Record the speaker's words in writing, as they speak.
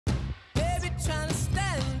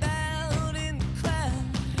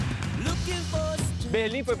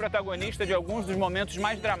Berlim foi protagonista de alguns dos momentos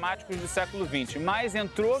mais dramáticos do século XX, mas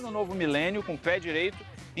entrou no novo milênio com o pé direito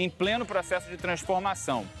em pleno processo de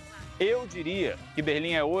transformação. Eu diria que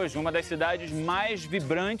Berlim é hoje uma das cidades mais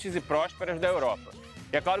vibrantes e prósperas da Europa.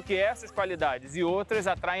 E é claro que essas qualidades e outras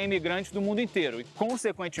atraem imigrantes do mundo inteiro e,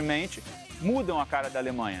 consequentemente, mudam a cara da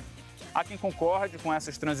Alemanha. Há quem concorde com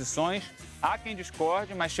essas transições, há quem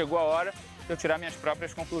discorde, mas chegou a hora de eu tirar minhas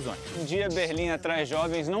próprias conclusões. Um dia, Berlim atrai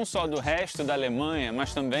jovens não só do resto da Alemanha,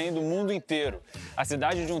 mas também do mundo inteiro. A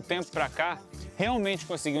cidade, de um tempo para cá, realmente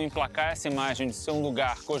conseguiu emplacar essa imagem de ser um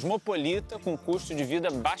lugar cosmopolita com custo de vida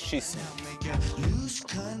baixíssimo.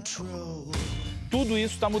 Tudo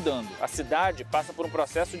isso está mudando. A cidade passa por um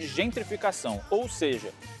processo de gentrificação, ou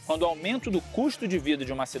seja, quando o aumento do custo de vida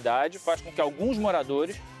de uma cidade faz com que alguns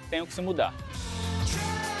moradores tenham que se mudar.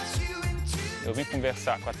 Eu vim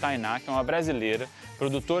conversar com a Tainá, que é uma brasileira,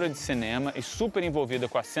 produtora de cinema e super envolvida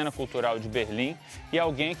com a cena cultural de Berlim e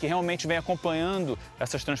alguém que realmente vem acompanhando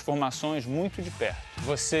essas transformações muito de perto.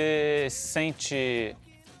 Você sente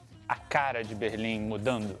a cara de Berlim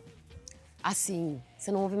mudando? Assim,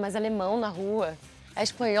 você não ouve mais alemão na rua. É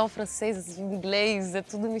espanhol, francês, inglês, é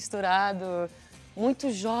tudo misturado.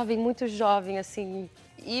 Muito jovem, assim.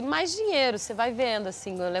 E mais dinheiro, você vai vendo,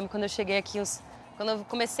 assim. Eu lembro quando eu cheguei aqui, quando eu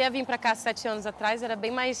comecei a vir pra cá 7 anos atrás, era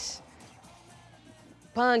bem mais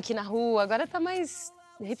punk na rua. Agora tá mais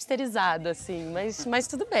hipsterizado, assim. Mas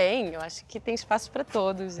tudo bem, eu acho que tem espaço pra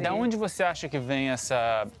todos. De onde você acha que vem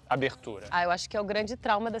essa abertura? Eu acho que é o grande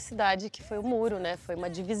trauma da cidade, que foi o muro, né? Foi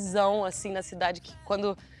uma divisão, assim, na cidade, que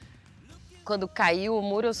quando caiu o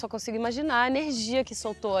muro, eu só consigo imaginar a energia que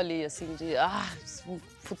soltou ali, assim, de um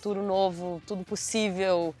futuro novo, tudo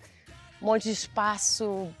possível, um monte de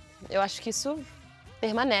espaço. Eu acho que isso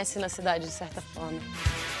permanece na cidade, de certa forma.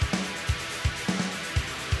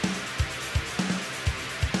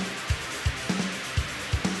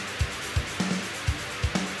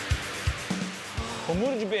 O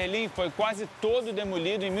Muro de Berlim foi quase todo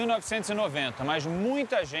demolido em 1990, mas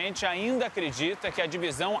muita gente ainda acredita que a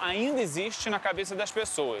divisão ainda existe na cabeça das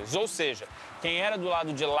pessoas. Ou seja, quem era do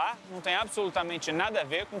lado de lá não tem absolutamente nada a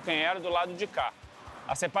ver com quem era do lado de cá.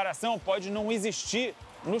 A separação pode não existir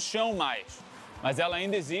no chão mais, mas ela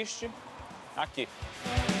ainda existe aqui.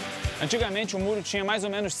 Antigamente, o muro tinha mais ou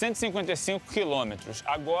menos 155 quilômetros.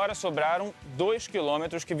 Agora sobraram 2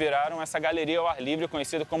 quilômetros que viraram essa galeria ao ar livre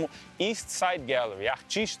conhecida como East Side Gallery.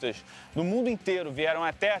 Artistas do mundo inteiro vieram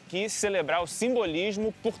até aqui celebrar o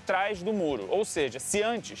simbolismo por trás do muro. Ou seja, se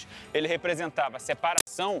antes ele representava a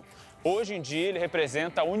separação, hoje em dia ele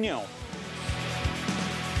representa a união.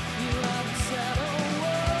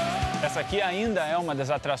 Essa aqui ainda é uma das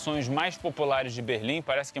atrações mais populares de Berlim.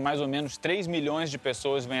 Parece que mais ou menos 3 milhões de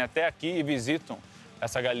pessoas vêm até aqui e visitam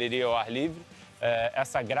essa galeria ao ar livre.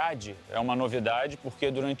 Essa grade é uma novidade porque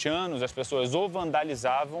durante anos as pessoas ou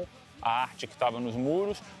vandalizavam a arte que estava nos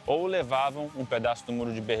muros ou levavam um pedaço do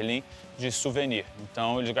muro de Berlim de souvenir.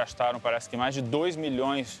 Então eles gastaram, parece que mais de 2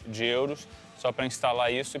 milhões de euros só para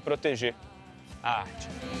instalar isso e proteger a arte.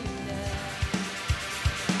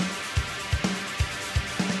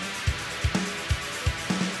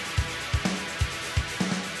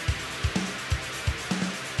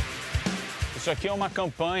 Isso aqui é uma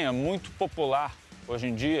campanha muito popular hoje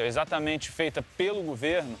em dia, exatamente feita pelo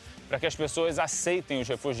governo para que as pessoas aceitem os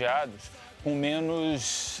refugiados com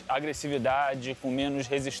menos agressividade, com menos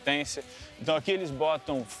resistência. Então aqui eles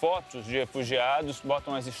botam fotos de refugiados,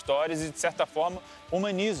 botam as histórias e, de certa forma,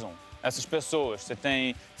 humanizam essas pessoas.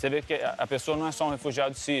 Você vê que a pessoa não é só um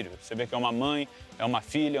refugiado sírio, você vê que é uma mãe, é uma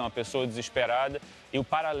filha, é uma pessoa desesperada. E o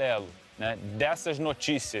paralelo, né, dessas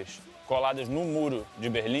notícias coladas no muro de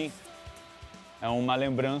Berlim é uma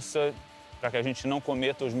lembrança para que a gente não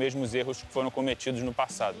cometa os mesmos erros que foram cometidos no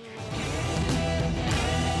passado.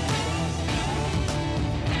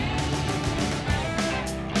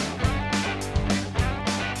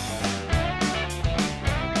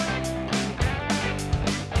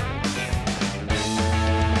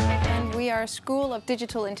 We are a school of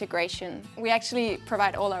digital integration. We actually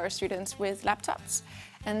provide all our students with laptops.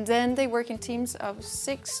 And then they work in teams of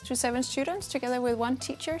 6 to 7 students together with one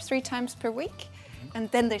teacher 3 times per week.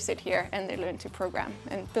 And then they sit here and they learn to program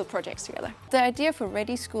and build projects together. The idea for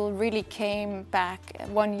Ready School really came back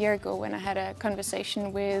 1 year ago when I had a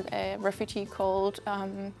conversation with a refugee called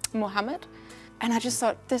Mohammed. And I just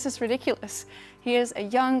thought, this is ridiculous. He is a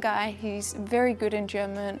young guy, he's very good in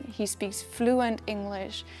German, he speaks fluent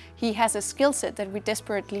English, he has a skill set that we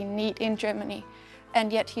desperately need in Germany.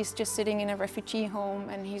 And yet he's just sitting in a refugee home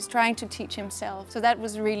and he's trying to teach himself. So that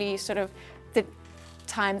was really sort of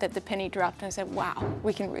time that the penny dropped and I said, wow,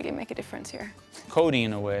 we can really make a difference here. Coding,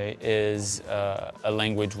 in a way, is a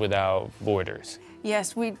language without borders.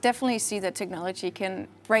 Yes, we definitely see that technology can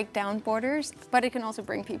break down borders, but it can also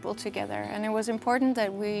bring people together. And it was important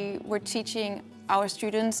that we were teaching our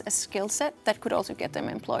students a skill set that could also get them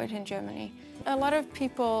employed in Germany. A lot of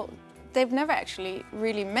people, they've never actually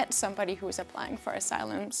really met somebody who is applying for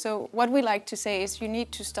asylum. So what we like to say is you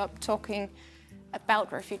need to stop talking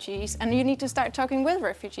about refugees and you need to start talking with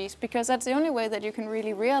refugees, because that's the only way that you can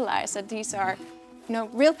really realize that these are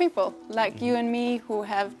real people like you and me who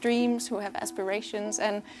have dreams, who have aspirations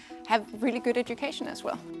and have really good education as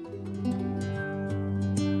well.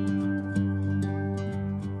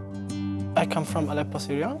 I come from Aleppo,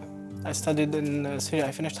 Syria. I studied in Syria.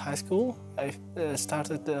 I finished high school. I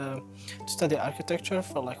started to study architecture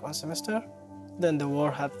for like 1 semester. Then the war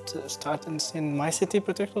had started in my city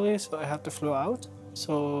particularly, so I had to fly out.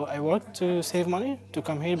 So I worked to save money to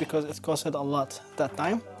come here because it costed a lot at that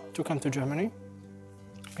time to come to Germany.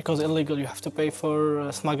 Because illegal, you have to pay for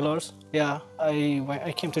smugglers. Yeah,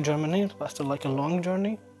 I came to Germany after like a long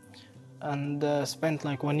journey and spent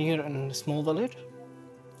like 1 year in a small village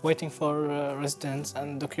waiting for residence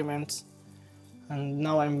and documents. And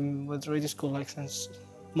now I'm with radio school like since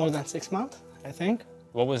more than 6 months, I think.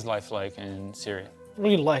 What was life like in Syria?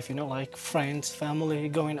 Real life, like friends, family,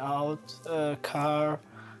 going out, car.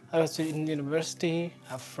 I was in university,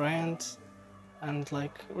 have friends, and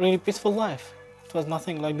like really peaceful life. It was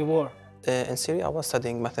nothing like the war. In Syria, I was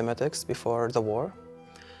studying mathematics before the war,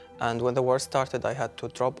 and when the war started, I had to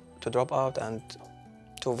drop out and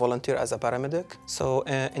to volunteer as a paramedic. So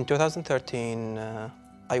in 2013,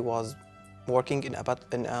 I was working in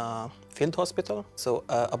a field hospital. So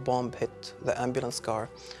a bomb hit the ambulance car,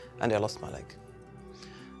 and I lost my leg.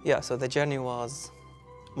 Yeah, so the journey was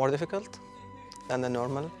more difficult than the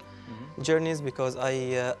normal journeys because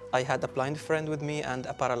I had a blind friend with me and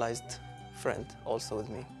a paralyzed friend also with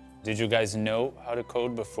me. Did you guys know how to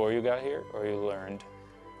code before you got here, or you learned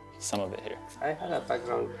some of it here? I had a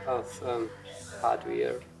background of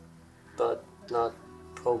hardware, but not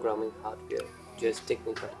programming hardware, just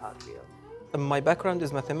technical hardware. My background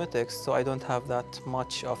is mathematics, so I don't have that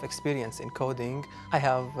much of experience in coding. I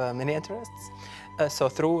have many interests. So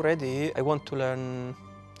through Ready, I want to learn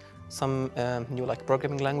some new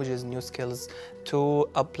programming languages, new skills, to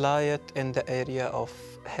apply it in the area of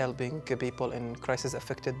helping people in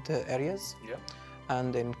crisis-affected areas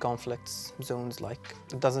and in conflict zones. Like,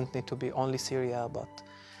 it doesn't need to be only Syria, but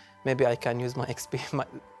maybe I can use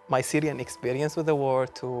my Syrian experience with the war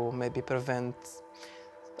to maybe prevent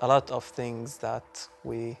a lot of things that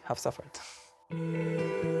we have suffered.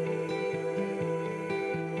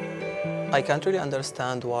 I can't really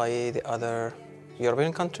understand why the other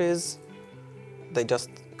European countries, they just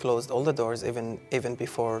closed all the doors even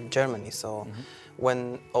before Germany. So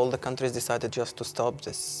when all the countries decided just to stop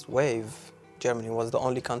this wave, Germany was the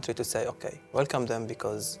only country to say, okay, welcome them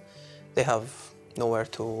because they have nowhere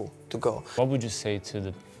to go. What would you say to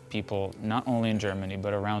the people, not only in Germany,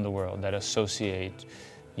 but around the world, that associate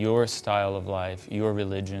your style of life, your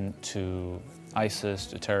religion to ISIS,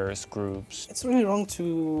 to terrorist groups? It's really wrong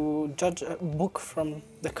to judge a book from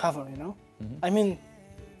the cover, I mean,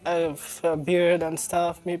 I have a beard and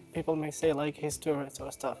stuff. People may say like he's tourist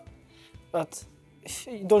or stuff, but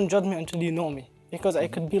don't judge me until you know me, because I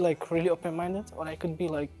could be like really open-minded, or I could be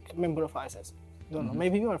like a member of ISIS. Don't know.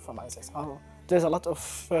 Maybe you are from ISIS. There's a lot of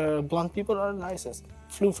blonde people are in ISIS.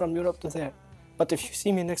 Flew from Europe to there. But if you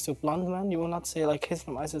see me next to a blonde man, you will not say like he's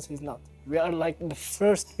from ISIS, he's not. We are like the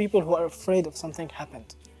first people who are afraid of something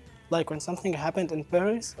happened. Like when something happened in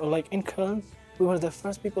Paris or like in Köln, we were the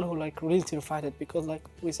first people who like really terrified it, because like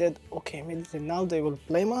we said, okay, maybe now they will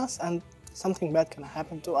blame us and something bad can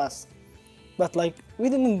happen to us. But like we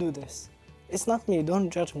didn't do this. It's not me, don't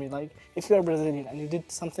judge me. Like if you are Brazilian and you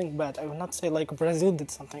did something bad, I will not say like Brazil did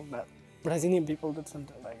something bad. Brazilian people did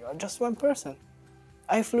something bad. You are just one person.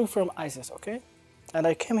 I flew from ISIS, okay? And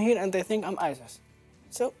I came here and they think I'm ISIS.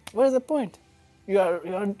 So where's the point? You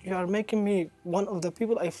are making me one of the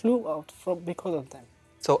people I flew out from because of them.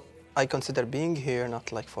 So I consider being here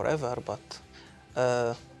not like forever, but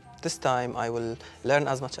this time I will learn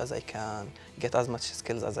as much as I can, get as much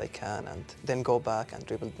skills as I can, and then go back and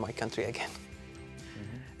rebuild my country again.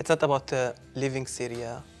 It's not about leaving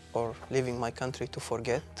Syria or leaving my country to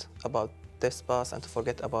forget about this past and to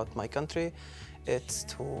forget about my country. It's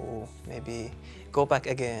to maybe go back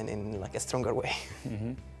again in like a stronger way.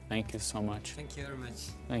 Thank you so much. Thank you very much.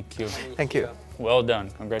 Thank you. Thank you. Well done.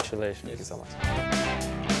 Congratulations. Thank you so much.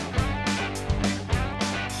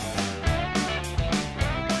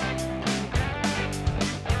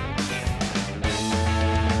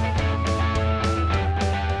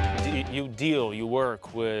 deal. You work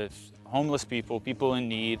with homeless people, people in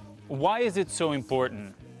need. Why is it so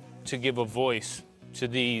important to give a voice to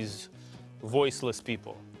these voiceless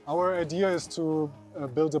people? Our idea is to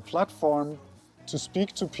build a platform to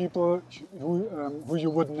speak to people who you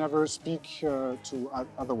would never speak to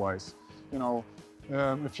otherwise. You know,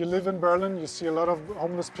 if you live in Berlin, you see a lot of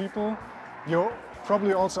homeless people. You're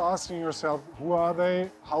probably also asking yourself, who are they?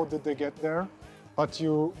 How did they get there? But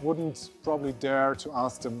you wouldn't probably dare to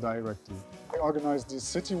ask them directly. We organize these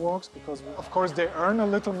city walks because, of course, they earn a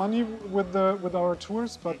little money with our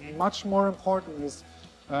tours, but much more important is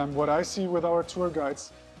what I see with our tour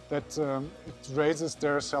guides, that it raises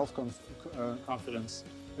their self-confidence.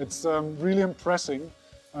 It's really impressive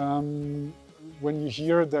when you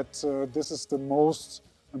hear that this is the most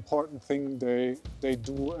important thing they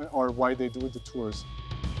do or why they do the tours.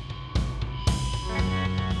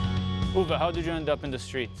 Uwe, how did you end up in the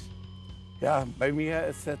streets? Ja, bei mir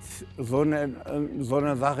ist jetzt so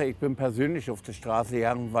eine Sache, ich bin persönlich auf die Straße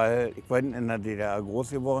gegangen, weil ich bin in der DDR groß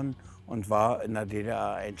geworden und war in der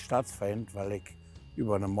DDR ein Staatsfeind, weil ich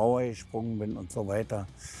über eine Mauer gesprungen bin und so weiter.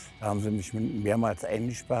 Da haben sie mich mehrmals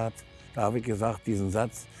eingesperrt. Da habe ich gesagt, diesen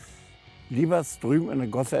Satz, lieber drüben in der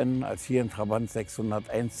Gosse enden, als hier in Trabant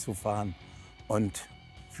 601 zu fahren. Und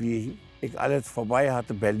wie ich alles vorbei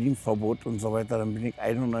hatte, Berlin-Verbot und so weiter, dann bin ich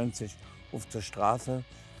 91 auf der Straße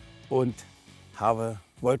und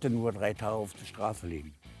wollte nur 3 Tage auf der Straße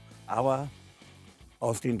leben. Aber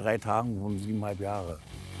aus den 3 Tagen wurden 7,5 Jahre.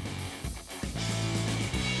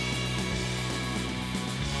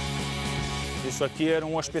 Isso aqui era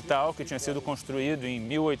um hospital que tinha sido construído em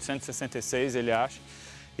 1866, ele acha,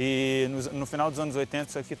 e no final dos anos 80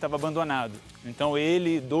 isso aqui estava abandonado. Então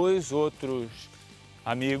ele e 2 outros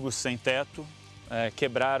amigos sem teto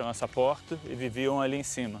quebraram essa porta e viviam ali em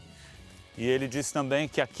cima. E ele disse também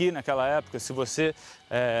que aqui naquela época, se você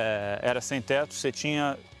era sem teto, você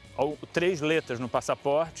tinha 3 letras no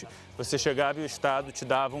passaporte, você chegava e o Estado te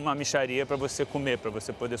dava uma mixaria para você comer, para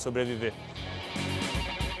você poder sobreviver.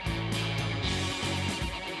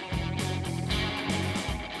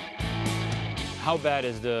 How bad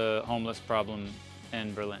is the homeless problem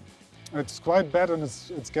in Berlin? It's quite bad and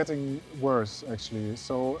it's getting worse actually.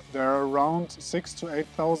 So there are around 6,000 to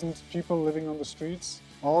 8,000 people living on the streets.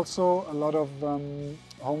 Also a lot of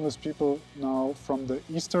homeless people now from the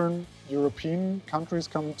Eastern European countries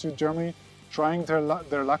come to Germany, trying their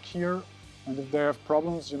luck here. And if they have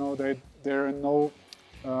problems, you know, they're in no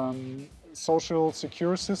social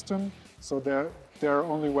secure system. So their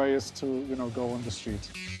only way is to, you know, go on the street.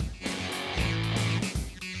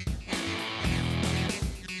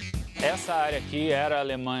 Essa área aqui era a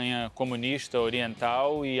Alemanha comunista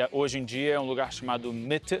oriental e hoje em dia é um lugar chamado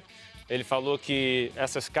Mitte. Ele falou que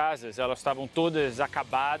essas casas elas estavam todas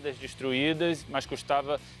acabadas, destruídas, mas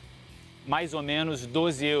custava mais ou menos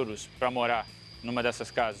 12 euros para morar numa dessas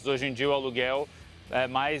casas. Hoje em dia o aluguel é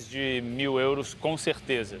mais de 1.000 euros com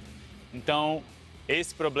certeza. Então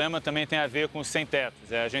esse problema também tem a ver com os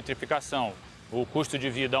sem-tetos, é a gentrificação. O custo de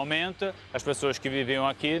vida aumenta, as pessoas que viviam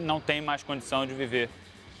aqui não têm mais condição de viver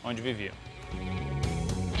onde viviam.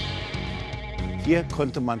 Hier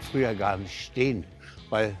konnte man früher gar nicht stehen,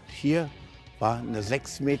 weil hier war eine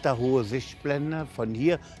 6 Meter hohe Sichtblende von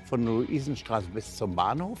hier, von der Luisenstraße bis zum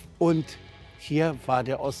Bahnhof. Und hier war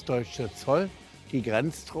der ostdeutsche Zoll, die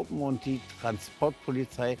Grenztruppen und die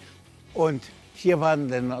Transportpolizei. Und hier waren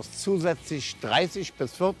dann noch zusätzlich 30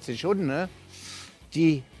 bis 40 Hunde,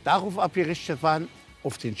 die darauf abgerichtet waren,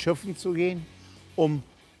 auf den Schiffen zu gehen, um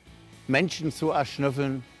Menschen zu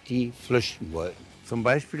erschnüffeln, die flüchten wollten. Zum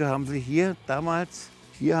Beispiel haben sie hier damals,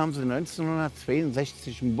 haben sie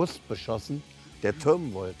 1962 einen Bus beschossen, der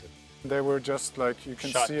türmen wollte. They were just like, you can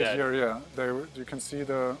Shot see dead. it here, yeah. You can see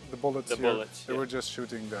the bullets The here. bullets, They yeah. were just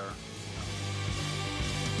shooting there.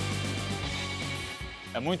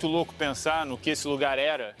 É muito louco pensar no que esse lugar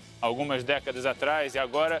era algumas décadas atrás e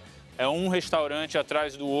agora é um restaurante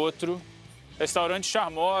atrás do outro, restaurantes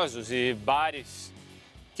charmosos e bares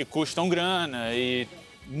que custam grana e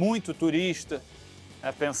muito turista.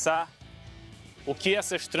 É pensar o que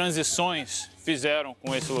essas transições fizeram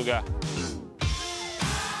com esse lugar.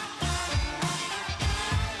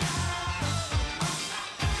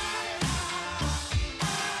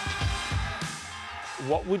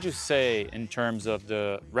 What would you say in terms of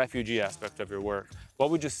the refugee aspect of your work? What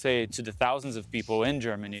would you say to the thousands of people in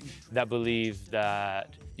Germany that believe that,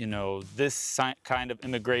 you know, this kind of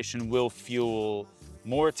immigration will fuel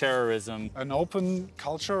more terrorism? An open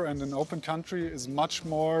culture and an open country is much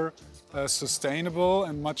more sustainable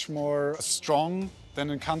and much more strong than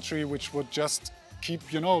a country which would just keep,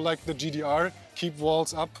 you know, like the GDR, keep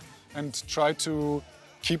walls up and try to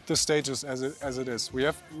keep the status as it is. We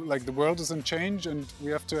have, like, the world is in change and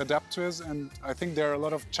we have to adapt to it, and I think there are a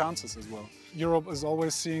lot of chances as well. Europe is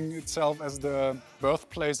always seeing itself as the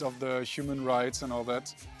birthplace of the human rights and all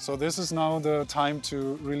that. So this is now the time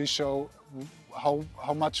to really show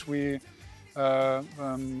how much we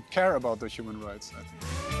care about the human rights, I think.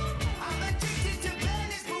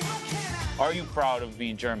 Are you proud of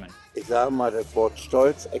being German? Ich sage mal, das Wort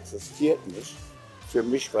Stolz existiert nicht für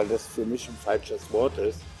mich, weil das für mich ein falsches Wort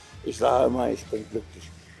ist. Ich sage immer, ich bin glücklich.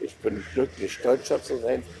 Ich bin glücklich, Deutscher zu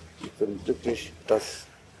sein. Ich bin glücklich, dass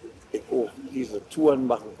ich auch diese Touren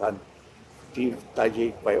machen kann. Da gehe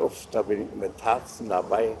ich bei oft, da bin ich mit Herzen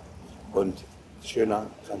dabei und schöner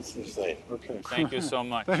kann es nicht sein. Okay. Thank you so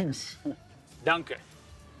much. Thanks. Danke.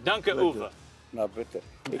 Danke, Uwe. Na bitte.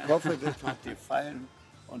 Ich hoffe, das hat dir gefallen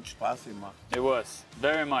und Spaß gemacht. It was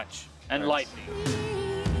very much enlightening.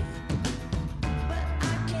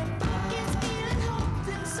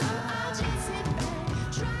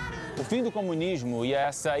 O fim do comunismo e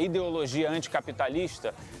essa ideologia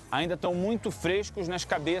anticapitalista ainda estão muito frescos nas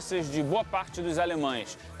cabeças de boa parte dos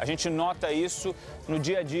alemães. A gente nota isso no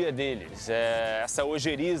dia a dia deles, essa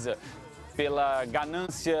ojeriza pela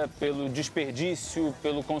ganância, pelo desperdício,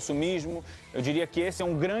 pelo consumismo. Eu diria que esse é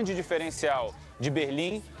um grande diferencial de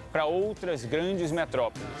Berlim para outras grandes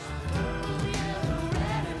metrópoles.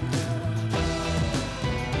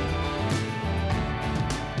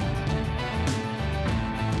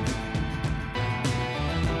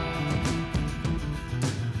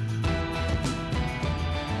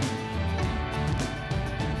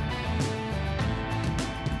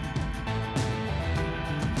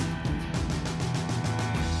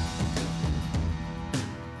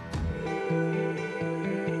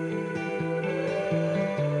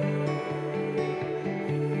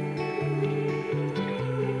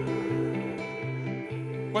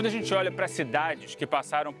 Quando a gente olha para cidades que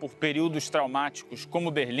passaram por períodos traumáticos como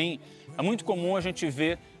Berlim, é muito comum a gente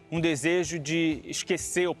ver um desejo de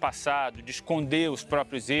esquecer o passado, de esconder os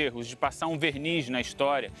próprios erros, de passar um verniz na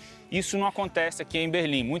história. Isso não acontece aqui em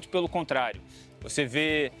Berlim, muito pelo contrário. Você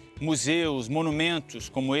vê museus, monumentos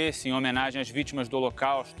como esse, em homenagem às vítimas do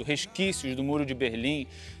Holocausto, resquícios do Muro de Berlim,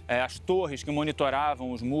 as torres que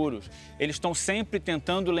monitoravam os muros. Eles estão sempre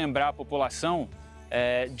tentando lembrar a população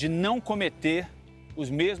de não cometer os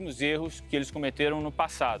mesmos erros que eles cometeram no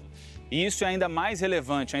passado. E isso é ainda mais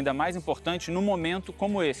relevante, ainda mais importante num momento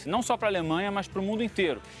como esse, não só para a Alemanha, mas para o mundo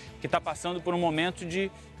inteiro, que está passando por um momento de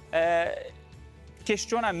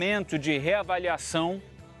questionamento, de reavaliação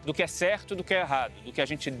do que é certo e do que é errado, do que a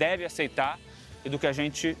gente deve aceitar e do que a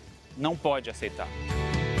gente não pode aceitar.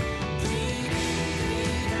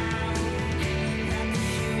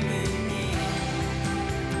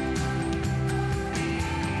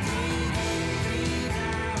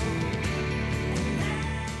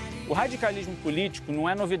 O radicalismo político não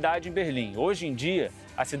é novidade em Berlim. Hoje em dia,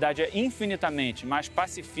 a cidade é infinitamente mais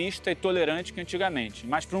pacifista e tolerante que antigamente.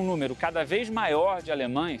 Mas para um número cada vez maior de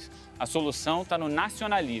alemães, a solução está no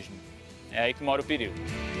nacionalismo. É aí que mora o perigo.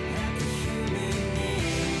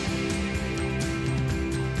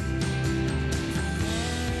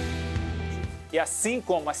 E assim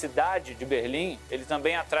como a cidade de Berlim, ele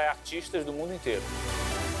também atrai artistas do mundo inteiro.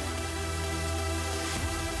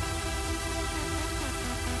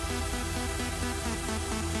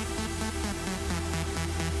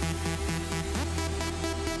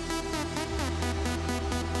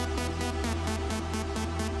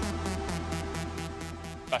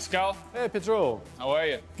 Pascal? Hey, Pedro. How are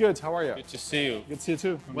you? Good, how are you? Good to see you. Good to see you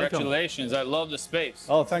too. Congratulations, I love the space.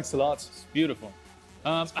 Welcome. Oh, thanks a lot. It's beautiful.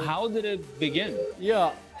 How did it begin?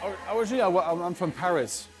 Yeah, originally I'm from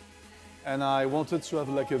Paris, and I wanted to have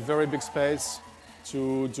like a very big space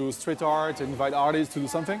to do street art, invite artists to do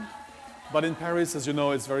something. But in Paris, as you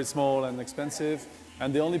know, it's very small and expensive,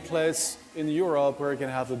 and the only place in Europe where you can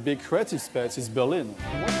have a big creative space is Berlin.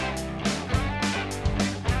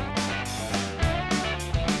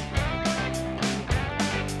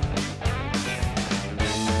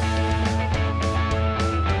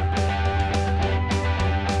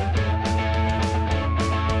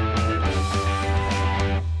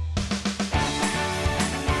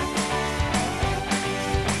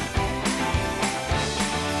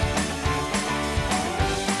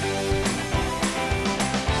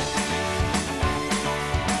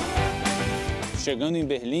 Chegando em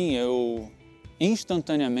Berlim, eu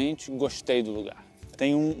instantaneamente gostei do lugar.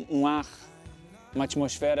 Tem um ar, uma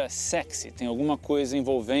atmosfera sexy, tem alguma coisa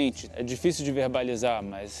envolvente. É difícil de verbalizar,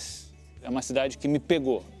 mas é uma cidade que me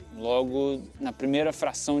pegou logo na primeira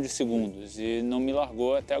fração de segundos e não me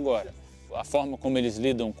largou até agora. A forma como eles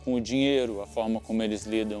lidam com o dinheiro, a forma como eles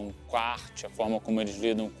lidam com a arte, a forma como eles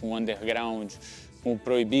lidam com o underground, com o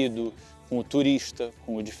proibido, com o turista,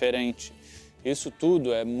 com o diferente. Isso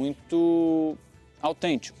tudo é muito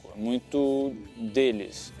autêntico, é muito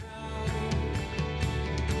deles.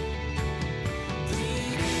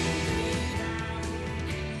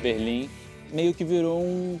 Berlim meio que virou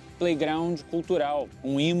um playground cultural,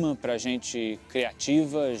 um imã para gente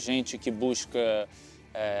criativa, gente que busca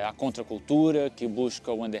a contracultura, que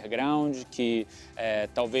busca o underground, que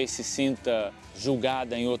talvez se sinta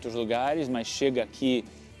julgada em outros lugares, mas chega aqui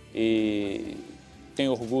e tem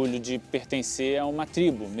orgulho de pertencer a uma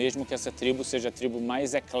tribo, mesmo que essa tribo seja a tribo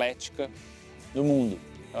mais eclética do mundo.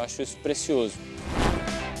 Eu acho isso precioso.